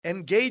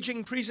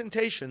engaging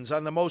presentations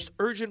on the most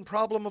urgent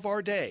problem of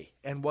our day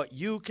and what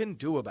you can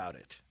do about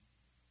it.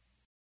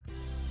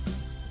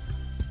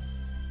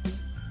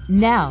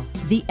 Now,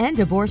 the End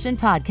Abortion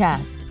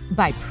Podcast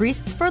by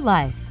Priests for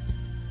Life.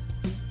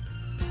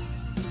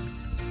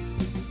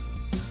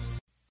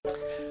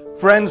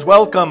 Friends,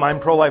 welcome. I'm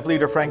pro-life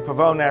leader Frank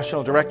Pavone,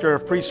 National Director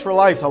of Priests for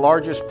Life, the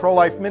largest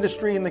pro-life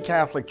ministry in the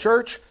Catholic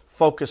Church,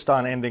 focused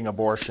on ending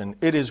abortion.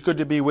 It is good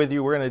to be with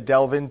you. We're going to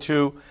delve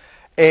into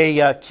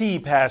a key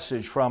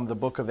passage from the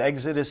book of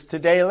Exodus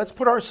today. Let's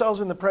put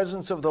ourselves in the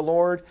presence of the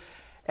Lord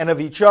and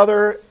of each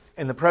other,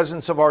 in the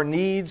presence of our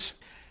needs,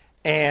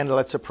 and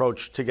let's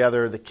approach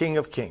together the King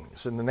of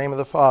Kings. In the name of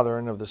the Father,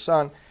 and of the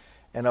Son,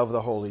 and of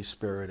the Holy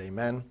Spirit.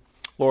 Amen.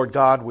 Lord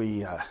God,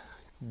 we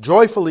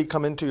joyfully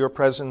come into your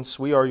presence.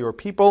 We are your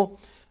people,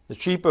 the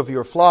sheep of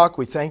your flock.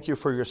 We thank you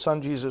for your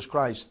Son, Jesus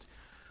Christ,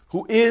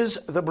 who is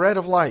the bread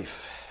of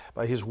life.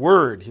 By his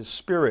word, his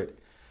spirit,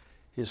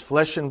 his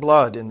flesh and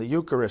blood in the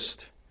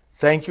Eucharist.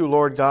 Thank you,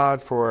 Lord God,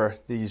 for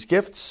these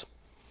gifts.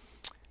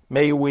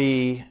 May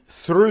we,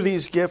 through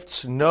these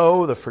gifts,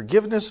 know the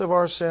forgiveness of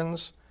our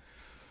sins,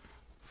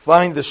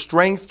 find the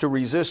strength to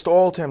resist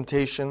all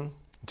temptation,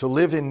 to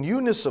live in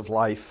newness of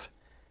life,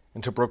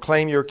 and to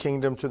proclaim your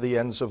kingdom to the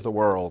ends of the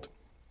world,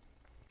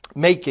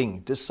 making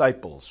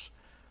disciples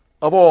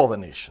of all the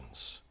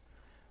nations.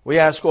 We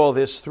ask all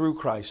this through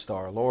Christ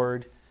our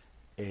Lord.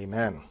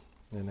 Amen.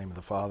 In the name of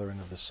the Father, and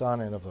of the Son,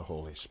 and of the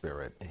Holy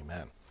Spirit.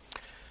 Amen.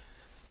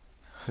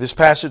 This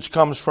passage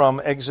comes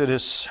from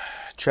Exodus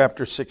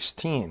chapter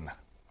 16,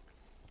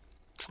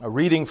 a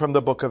reading from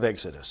the book of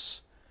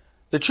Exodus.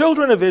 The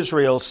children of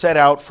Israel set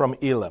out from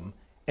Elim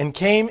and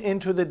came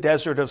into the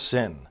desert of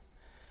Sin,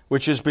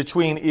 which is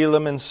between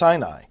Elim and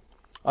Sinai,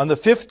 on the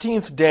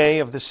 15th day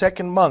of the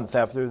second month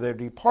after their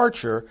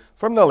departure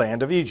from the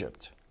land of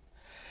Egypt.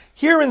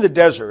 Here in the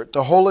desert,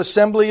 the whole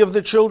assembly of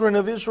the children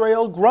of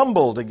Israel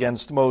grumbled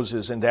against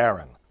Moses and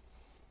Aaron.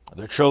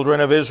 The children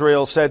of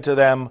Israel said to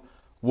them,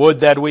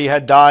 "Would that we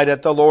had died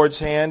at the Lord's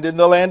hand in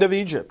the land of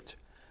Egypt,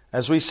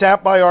 as we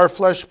sat by our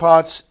flesh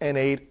pots and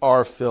ate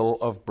our fill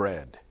of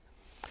bread.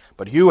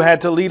 But you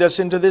had to lead us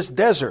into this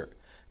desert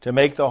to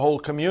make the whole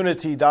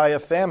community die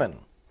of famine."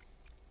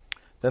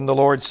 Then the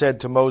Lord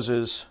said to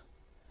Moses,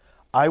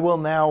 "I will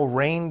now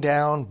rain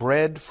down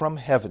bread from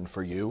heaven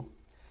for you.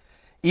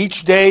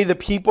 Each day the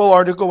people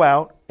are to go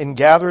out and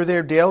gather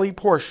their daily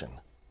portion.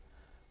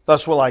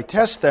 Thus will I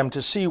test them to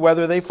see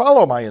whether they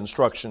follow my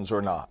instructions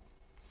or not.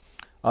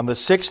 On the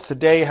 6th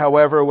day,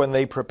 however, when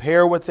they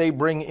prepare what they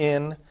bring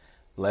in,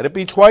 let it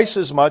be twice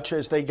as much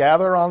as they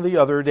gather on the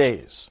other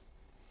days."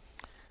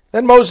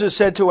 Then Moses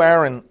said to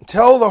Aaron,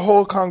 "Tell the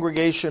whole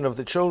congregation of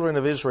the children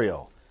of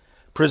Israel,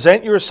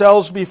 present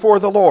yourselves before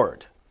the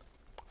Lord,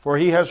 for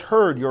he has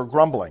heard your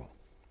grumbling."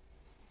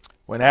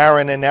 When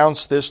Aaron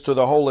announced this to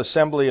the whole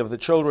assembly of the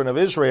children of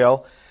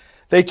Israel,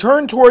 they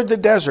turned toward the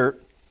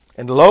desert,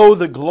 and lo,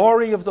 the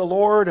glory of the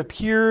Lord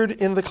appeared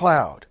in the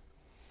cloud.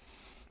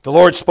 The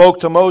Lord spoke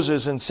to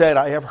Moses and said,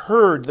 "I have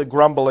heard the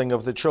grumbling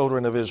of the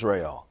children of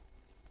Israel.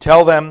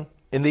 Tell them,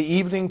 in the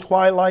evening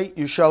twilight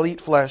you shall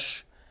eat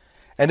flesh,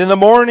 and in the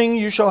morning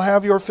you shall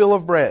have your fill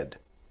of bread,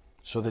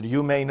 so that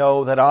you may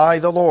know that I,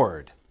 the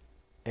Lord,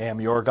 am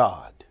your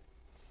God."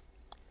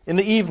 In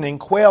the evening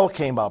quail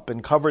came up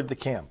and covered the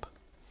camp.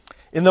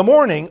 In the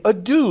morning a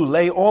dew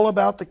lay all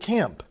about the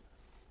camp,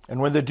 and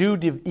when the dew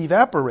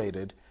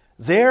evaporated,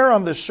 there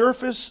on the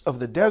surface of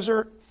the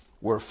desert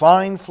were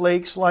fine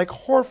flakes like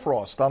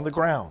hoarfrost on the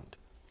ground.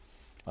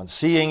 On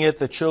seeing it,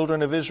 the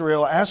children of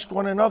Israel asked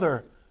one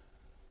another,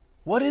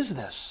 "What is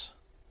this?"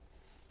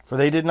 For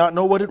they did not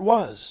know what it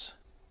was.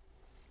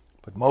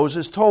 But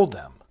Moses told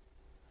them,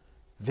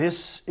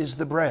 "This is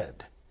the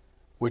bread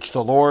which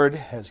the Lord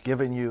has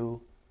given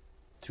you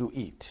to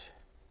eat."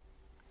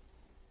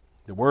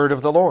 The word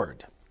of the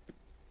Lord.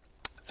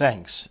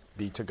 Thanks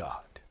be to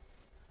God.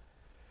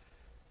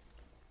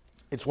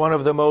 It's one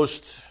of the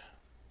most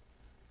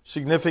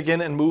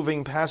significant and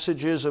moving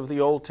passages of the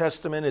Old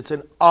Testament. It's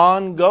an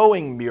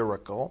ongoing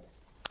miracle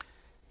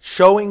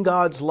showing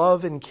God's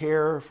love and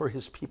care for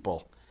his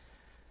people,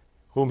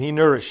 whom he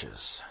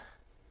nourishes.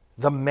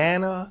 The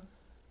manna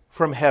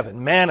from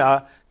heaven.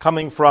 Manna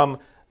coming from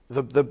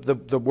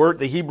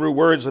the Hebrew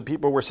words that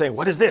people were saying,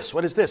 "What is this?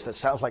 What is this?" That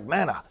sounds like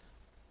manna.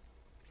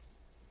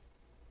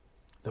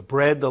 The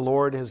bread the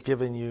Lord has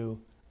given you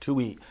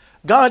to eat.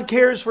 God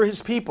cares for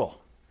his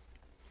people,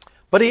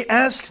 but he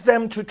asks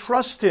them to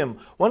trust him.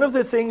 One of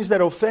the things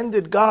that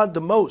offended God the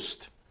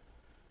most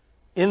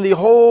in the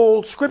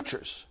whole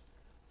scriptures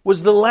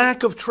was the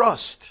lack of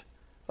trust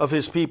of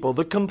his people,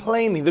 the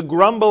complaining, the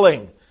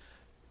grumbling.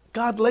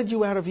 God led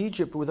you out of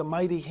Egypt with a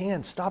mighty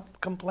hand.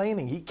 Stop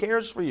complaining. He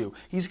cares for you.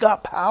 He's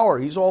got power.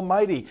 He's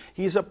almighty.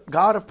 He's a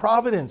God of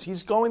providence.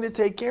 He's going to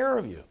take care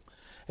of you.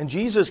 And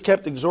Jesus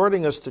kept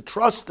exhorting us to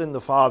trust in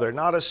the Father.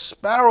 Not a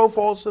sparrow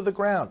falls to the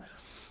ground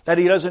that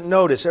he doesn't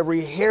notice.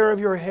 Every hair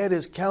of your head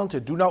is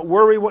counted. Do not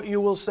worry what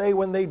you will say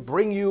when they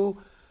bring you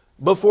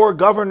before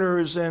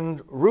governors and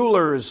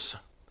rulers.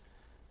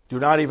 Do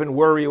not even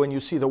worry when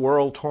you see the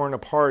world torn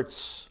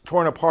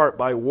apart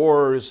by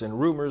wars and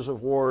rumors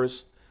of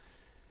wars.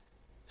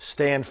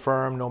 Stand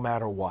firm no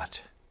matter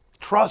what.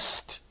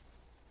 Trust.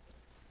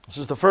 This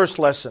is the first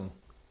lesson.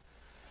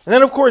 And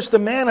then, of course, the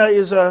manna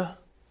is a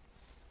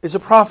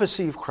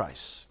prophecy of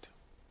Christ.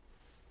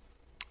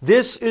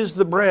 This is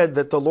the bread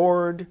that the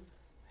Lord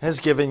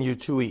has given you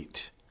to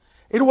eat.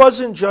 It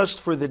wasn't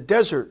just for the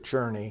desert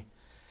journey.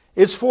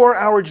 It's for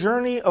our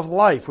journey of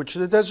life, which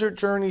the desert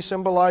journey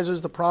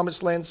symbolizes, the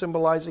promised land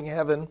symbolizing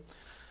heaven.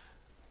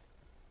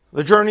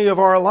 The journey of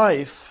our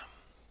life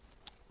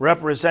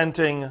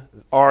representing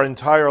our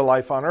entire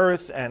life on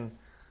earth, and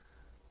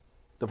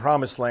the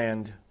promised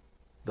land,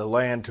 the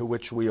land to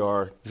which we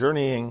are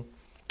journeying.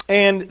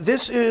 And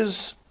this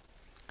is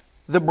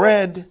the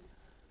bread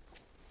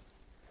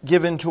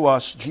given to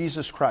us,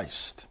 Jesus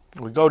Christ.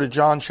 We go to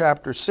John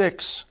chapter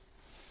 6,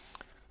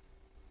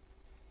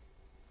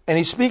 and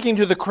he's speaking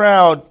to the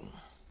crowd,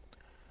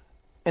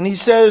 and he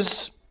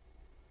says,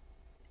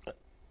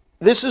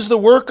 "This is the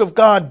work of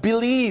God.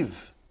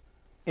 Believe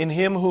in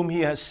him whom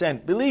he has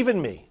sent. Believe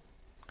in me."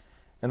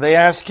 And they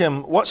ask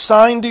him, "What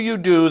sign do you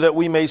do that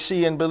we may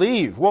see and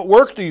believe? What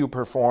work do you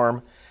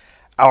perform?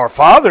 Our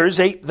fathers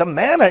ate the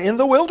manna in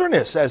the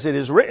wilderness, as it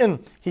is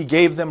written, he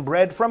gave them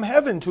bread from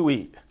heaven to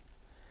eat."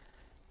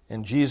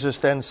 And Jesus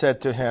then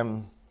said to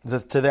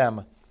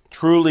them,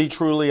 "Truly,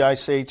 truly, I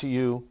say to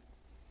you,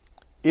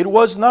 it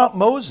was not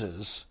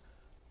Moses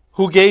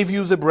who gave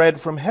you the bread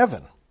from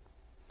heaven,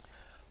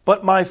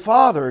 but my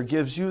Father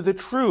gives you the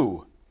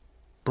true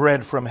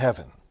bread from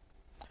heaven.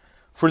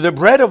 For the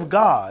bread of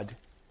God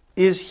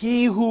is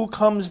he who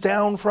comes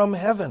down from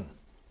heaven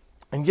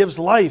and gives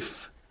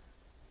life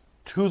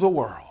to the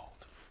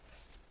world."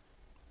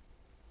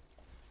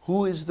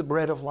 Who is the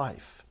bread of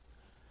life?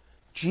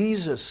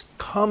 Jesus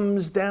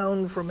comes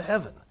down from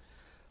heaven,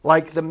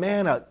 like the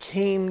manna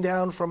came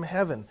down from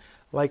heaven,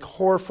 like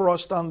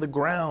hoarfrost on the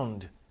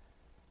ground,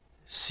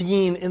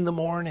 seen in the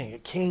morning.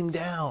 It came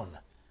down.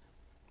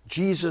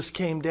 Jesus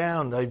came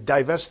down,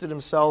 divested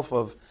himself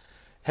of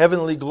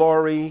heavenly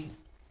glory,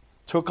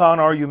 took on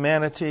our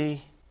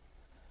humanity.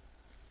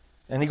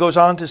 And he goes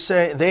on to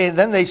say,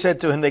 they said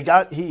to him,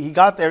 he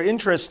got their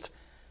interest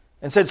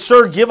and said,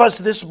 "Sir, give us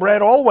this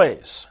bread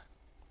always."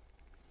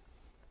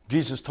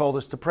 Jesus told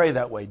us to pray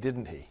that way,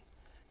 didn't he?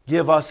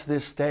 Give us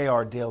this day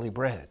our daily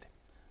bread.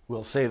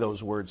 We'll say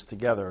those words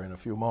together in a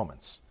few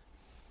moments.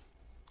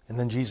 And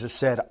then Jesus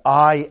said,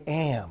 I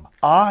am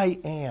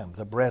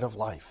the bread of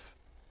life.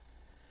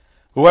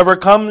 Whoever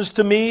comes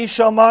to me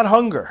shall not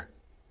hunger,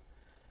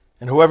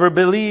 and whoever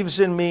believes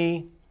in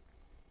me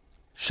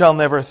shall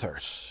never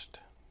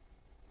thirst.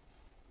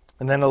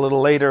 And then a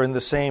little later in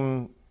the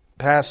same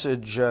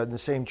passage, in the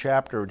same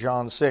chapter,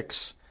 John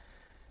 6,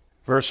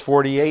 verse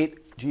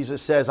 48,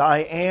 Jesus says, I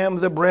am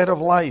the bread of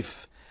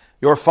life.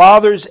 Your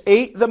fathers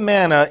ate the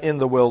manna in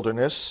the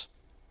wilderness,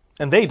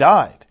 and they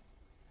died.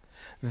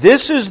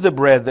 This is the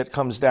bread that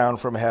comes down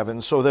from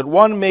heaven, so that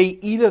one may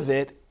eat of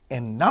it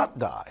and not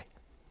die.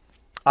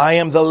 I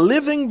am the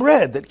living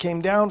bread that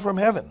came down from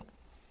heaven.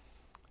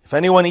 If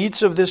anyone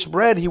eats of this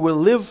bread, he will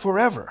live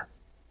forever.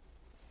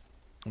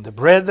 And the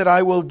bread that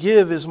I will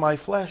give is my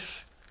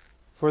flesh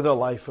for the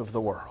life of the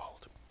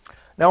world.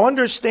 Now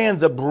understand,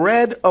 the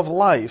bread of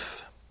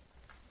life,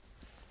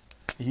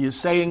 he is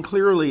saying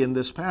clearly in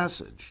this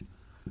passage,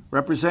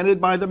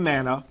 represented by the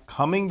manna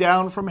coming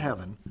down from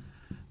heaven,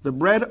 the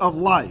bread of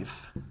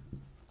life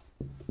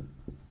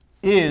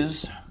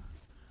is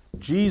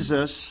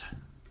Jesus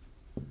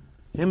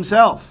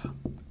himself.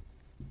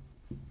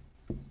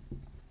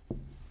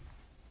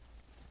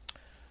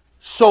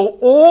 So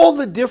all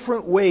the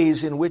different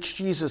ways in which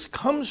Jesus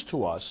comes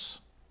to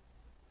us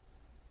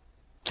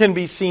can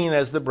be seen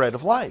as the bread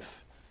of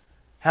life.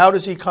 How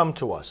does he come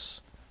to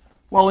us?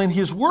 Well, in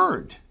his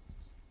word.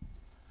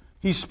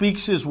 He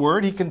speaks his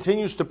word. He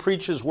continues to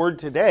preach his word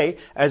today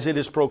as it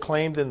is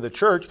proclaimed in the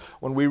church.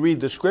 When we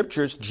read the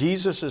scriptures,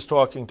 Jesus is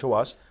talking to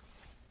us.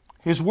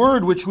 His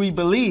word, which we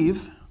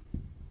believe,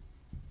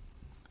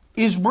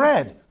 is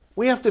bread.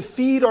 We have to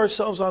feed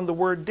ourselves on the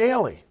word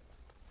daily.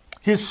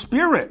 His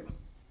spirit,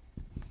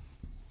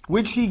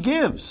 which he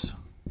gives.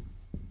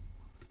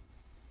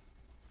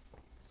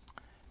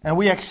 And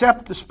we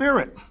accept the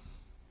Spirit.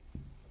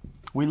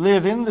 We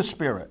live in the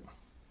Spirit.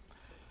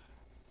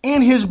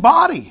 And his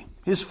body,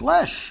 his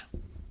flesh,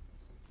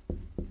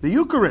 the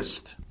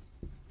Eucharist.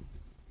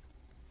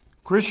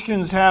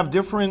 Christians have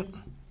different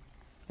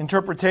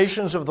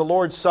interpretations of the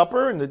Lord's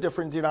Supper in the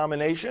different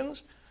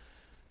denominations.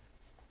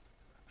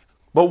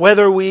 But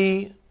whether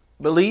we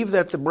believe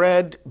that the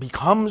bread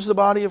becomes the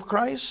body of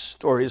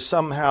Christ, or is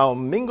somehow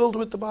mingled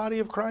with the body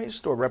of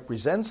Christ, or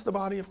represents the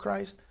body of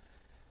Christ,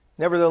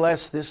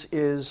 nevertheless, this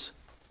is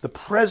the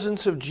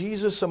presence of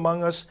Jesus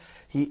among us.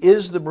 He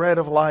is the bread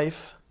of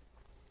life.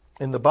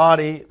 In the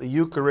body, the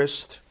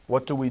Eucharist,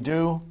 what do?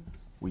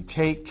 We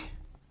take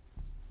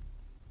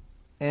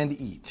and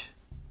eat.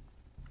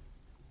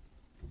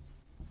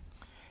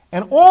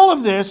 And all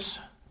of this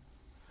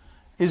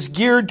is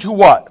geared to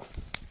what?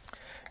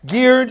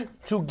 Geared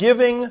to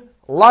giving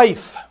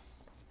life.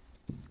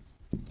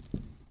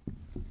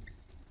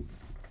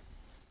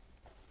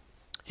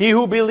 He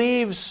who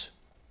believes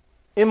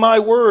in my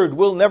word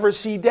will never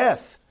see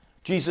death,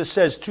 Jesus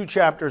says 2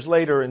 chapters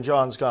later in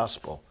John's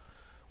Gospel.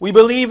 We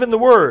believe in the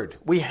word.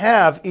 We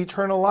have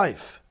eternal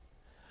life.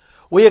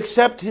 We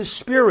accept his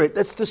Spirit.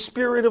 That's the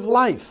Spirit of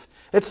life.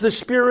 It's the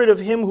Spirit of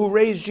him who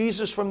raised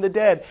Jesus from the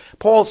dead.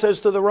 Paul says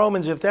to the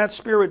Romans, if that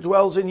Spirit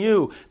dwells in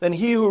you, then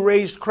he who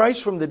raised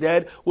Christ from the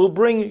dead will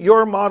bring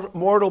your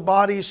mortal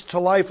bodies to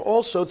life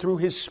also through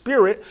his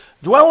Spirit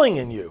dwelling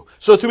in you.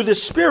 So through the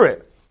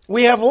Spirit,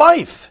 we have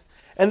life.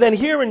 And then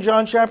here in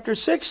John chapter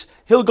 6,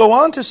 he'll go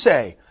on to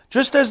say,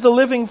 just as the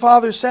living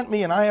Father sent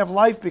me and I have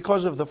life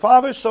because of the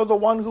Father, so the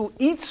one who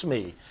eats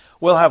me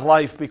will have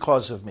life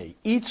because of me,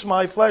 eats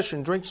my flesh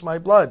and drinks my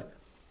blood.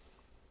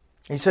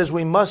 He says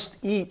we must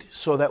eat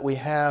so that we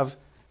have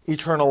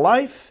eternal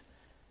life,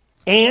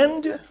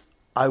 and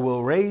I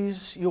will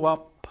raise you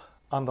up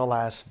on the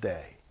last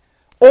day.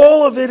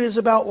 All of it is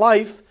about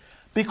life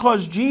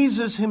because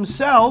Jesus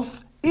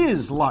himself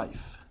is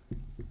life.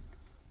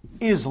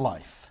 Is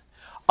life.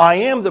 I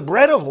am the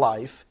bread of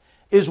life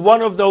is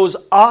one of those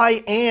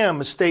I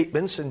am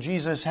statements, and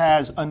Jesus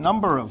has a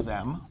number of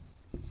them,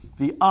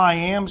 the I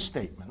am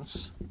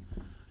statements,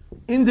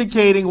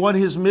 indicating what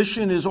his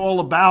mission is all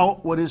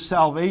about, what his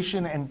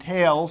salvation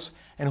entails,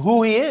 and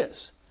who he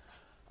is.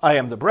 I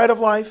am the bread of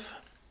life.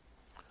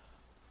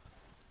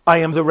 I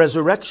am the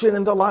resurrection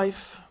and the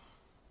life.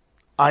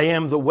 I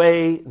am the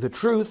way, the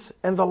truth,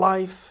 and the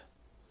life.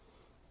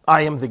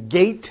 I am the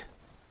gate.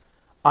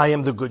 I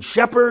am the good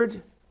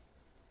shepherd.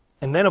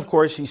 And then, of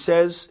course, he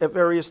says at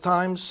various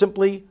times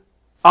simply,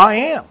 I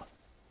am,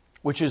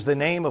 which is the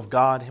name of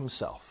God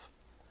himself.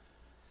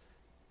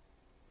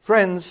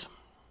 Friends,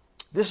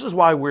 this is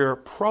why we're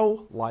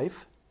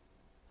pro-life.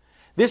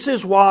 This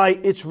is why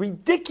it's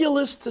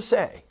ridiculous to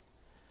say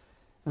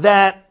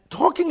that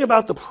talking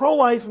about the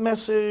pro-life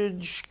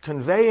message,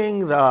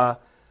 conveying the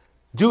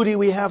duty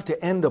we have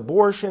to end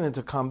abortion and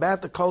to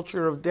combat the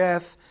culture of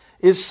death,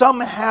 is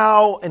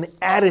somehow an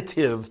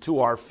additive to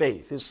our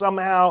faith, is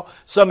somehow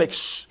some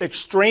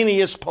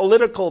extraneous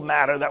political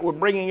matter that we're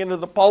bringing into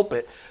the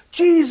pulpit.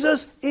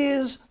 Jesus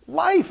is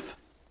life.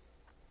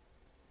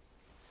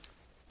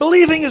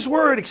 Believing his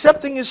word,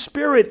 accepting his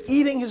Spirit,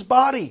 eating his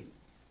body.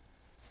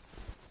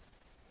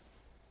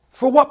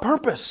 For what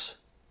purpose?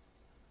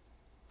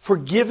 For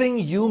giving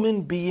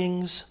human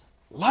beings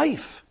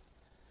life.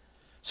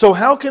 So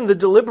how can the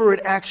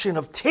deliberate action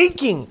of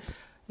taking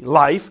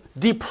life,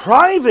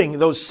 depriving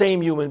those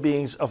same human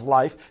beings of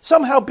life,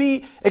 somehow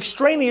be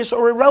extraneous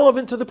or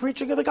irrelevant to the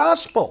preaching of the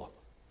gospel?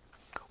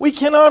 We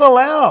cannot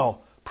allow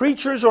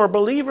preachers or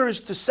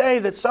believers to say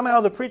that somehow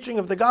the preaching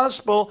of the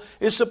gospel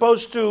is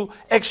supposed to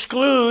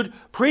exclude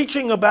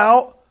preaching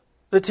about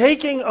the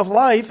taking of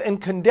life and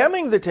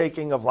condemning the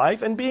taking of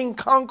life and being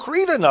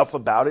concrete enough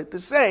about it to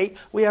say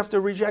we have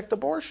to reject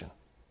abortion.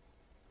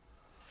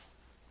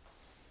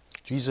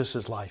 Jesus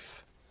is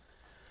life.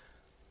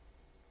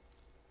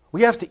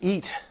 We have to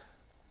eat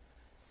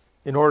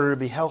in order to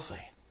be healthy.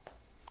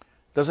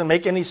 It doesn't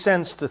make any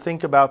sense to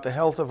think about the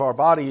health of our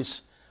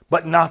bodies,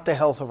 but not the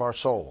health of our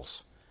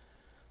souls.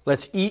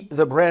 Let's eat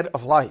the bread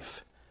of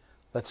life.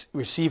 Let's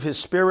receive his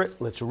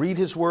Spirit. Let's read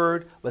his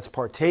word. Let's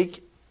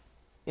partake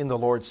in the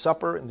Lord's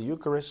Supper, in the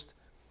Eucharist.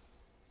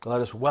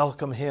 Let us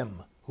welcome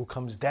him who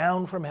comes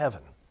down from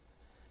heaven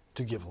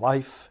to give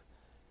life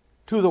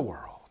to the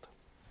world.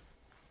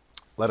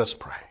 Let us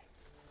pray.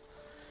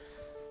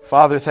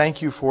 Father,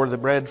 thank you for the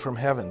bread from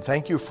heaven.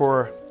 Thank you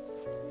for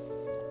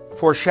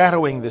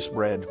foreshadowing this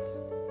bread,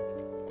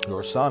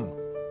 your Son,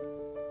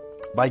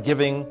 by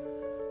giving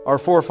our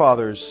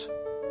forefathers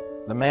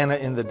the manna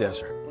in the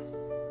desert.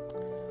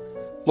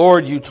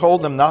 Lord, you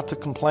told them not to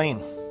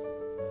complain.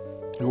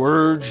 You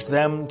urged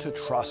them to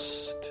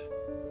trust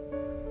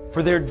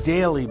for their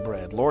daily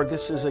bread. Lord,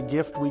 this is a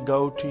gift we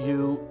go to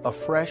you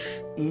afresh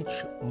each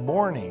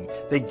morning.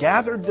 They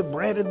gathered the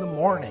bread in the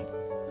morning.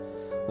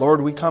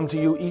 Lord, we come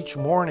to you each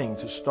morning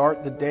to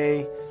start the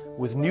day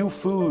with new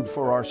food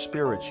for our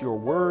spirits, your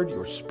word,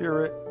 your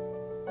Spirit,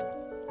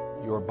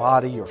 your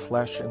body, your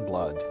flesh and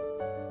blood.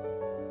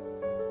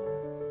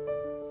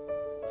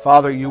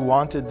 Father, you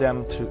wanted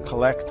them to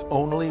collect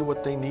only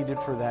what they needed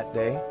for that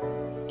day.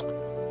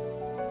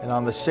 And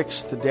on the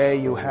sixth day,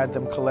 you had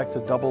them collect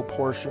a double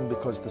portion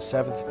because the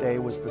seventh day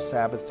was the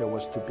Sabbath. There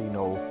was to be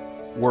no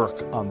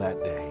work on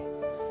that day.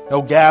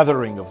 No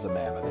gathering of the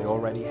manna. They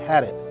already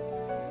had it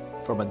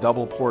from a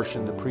double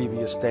portion the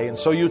previous day. And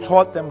so you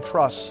taught them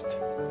trust.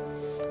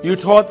 You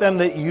taught them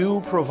that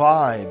you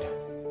provide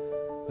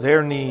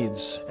their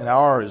needs and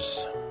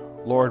ours.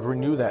 Lord,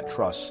 renew that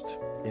trust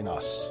in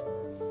us.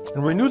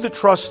 And renew the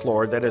trust,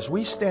 Lord, that as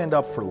we stand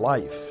up for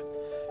life,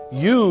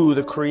 you,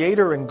 the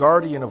creator and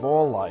guardian of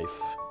all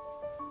life,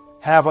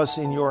 have us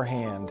in your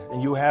hand,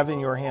 and you have in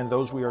your hand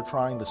those we are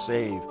trying to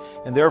save.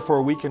 And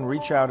therefore we can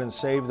reach out and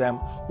save them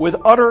with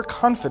utter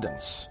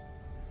confidence,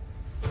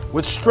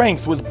 with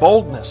strength, with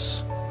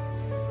boldness,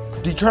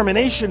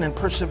 determination and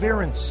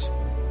perseverance,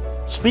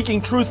 speaking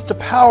truth to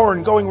power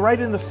and going right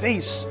in the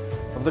face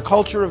of the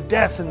culture of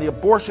death and the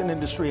abortion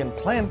industry and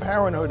Planned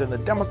Parenthood and the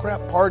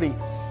Democrat Party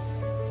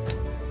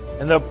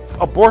and the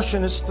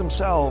abortionists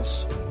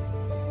themselves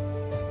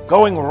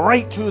going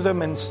right to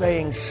them and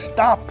saying,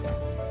 stop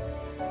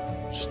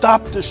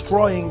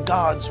destroying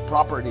God's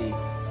property.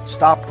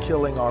 Stop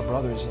killing our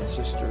brothers and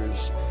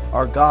sisters.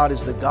 Our God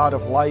is the God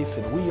of life,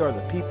 and we are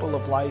the people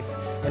of life.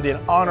 And in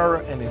honor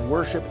and in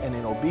worship and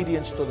in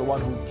obedience to the one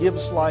who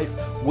gives life,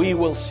 we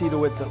will see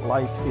to it that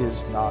life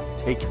is not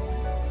taken.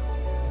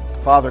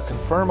 Father,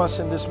 confirm us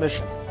in this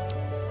mission.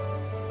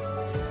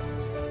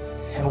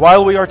 And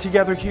while we are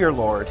together here,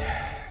 Lord,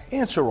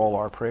 answer all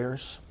our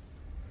prayers.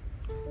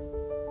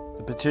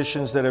 The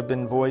petitions that have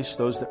been voiced,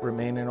 those that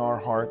remain in our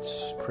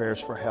hearts, prayers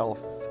for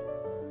health,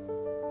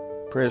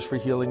 prayers for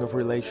healing of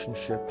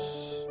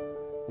relationships,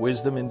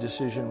 wisdom in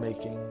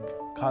decision-making,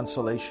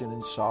 consolation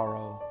in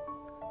sorrow,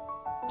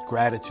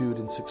 gratitude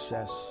and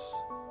success,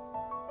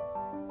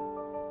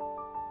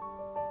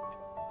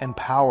 and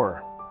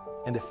power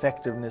and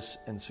effectiveness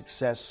and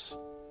success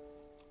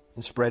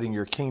in spreading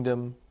your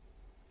kingdom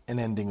and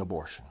ending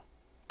abortion.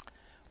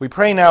 We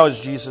pray now as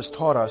Jesus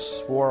taught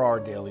us for our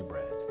daily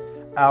bread.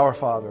 Our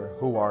Father,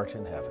 who art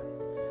in heaven,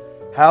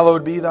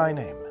 hallowed be thy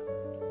name.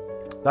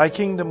 Thy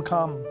kingdom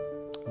come,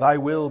 thy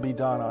will be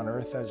done on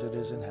earth as it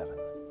is in heaven.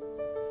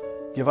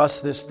 Give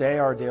us this day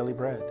our daily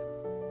bread,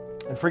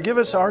 and forgive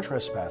us our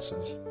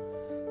trespasses,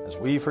 as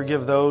we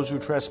forgive those who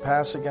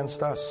trespass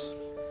against us.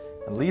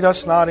 And lead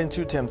us not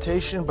into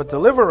temptation, but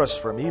deliver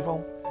us from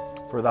evil.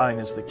 For thine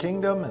is the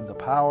kingdom, and the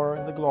power,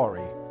 and the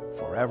glory,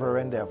 forever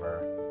and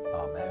ever.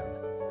 Amen.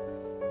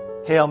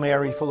 Hail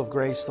Mary, full of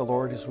grace, the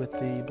Lord is with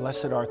thee.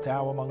 Blessed art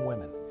thou among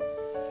women,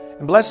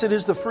 and blessed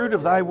is the fruit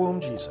of thy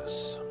womb,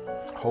 Jesus.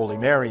 Holy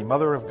Mary,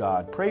 Mother of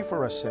God, pray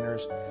for us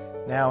sinners,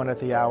 now and at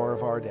the hour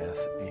of our death.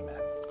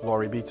 Amen.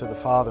 Glory be to the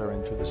Father,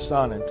 and to the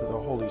Son, and to the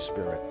Holy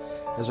Spirit,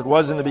 as it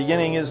was in the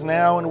beginning, is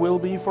now, and will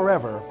be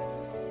forever.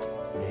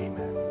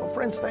 Amen. Well,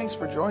 friends, thanks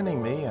for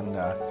joining me, and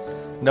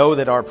know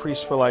that our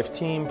Priests for Life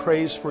team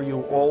prays for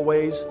you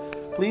always.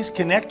 Please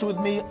connect with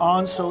me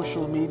on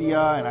social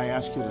media, and I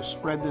ask you to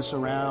spread this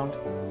around.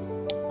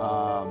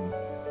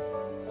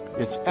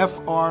 It's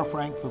Fr.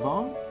 Frank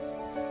Pavone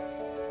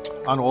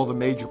on all the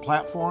major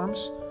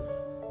platforms.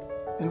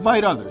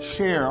 Invite others.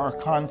 Share our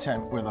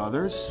content with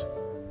others.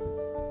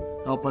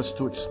 Help us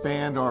to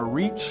expand our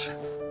reach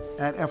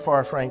at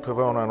Fr. Frank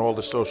Pavone on all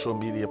the social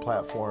media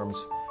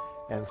platforms.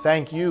 And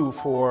thank you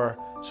for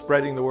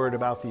spreading the word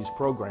about these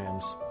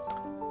programs.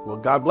 Well,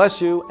 God bless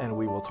you, and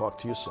we will talk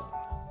to you soon.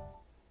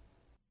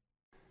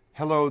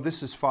 Hello,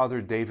 this is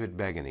Father David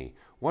Begany,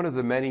 one of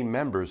the many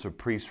members of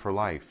Priests for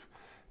Life.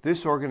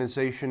 This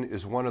organization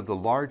is one of the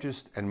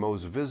largest and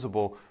most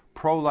visible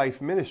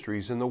pro-life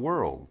ministries in the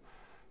world.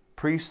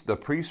 The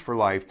Priests for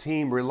Life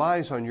team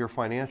relies on your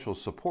financial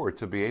support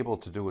to be able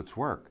to do its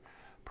work,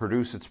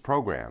 produce its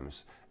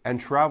programs, and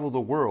travel the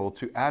world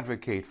to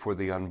advocate for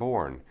the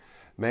unborn.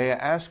 May I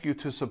ask you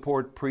to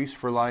support Priests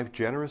for Life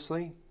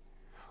generously?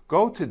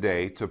 Go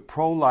today to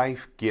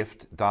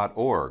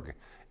prolifegift.org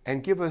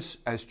and give us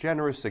as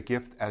generous a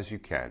gift as you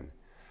can.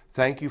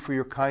 Thank you for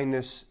your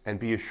kindness, and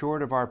be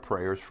assured of our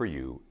prayers for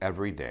you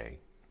every day.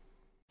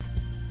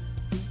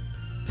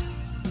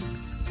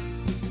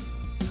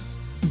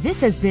 This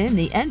has been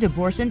the End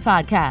Abortion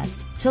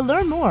Podcast. To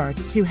learn more,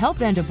 to help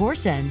end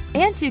abortion,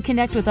 and to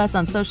connect with us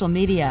on social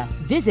media,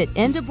 visit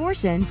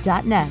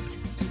endabortion.net.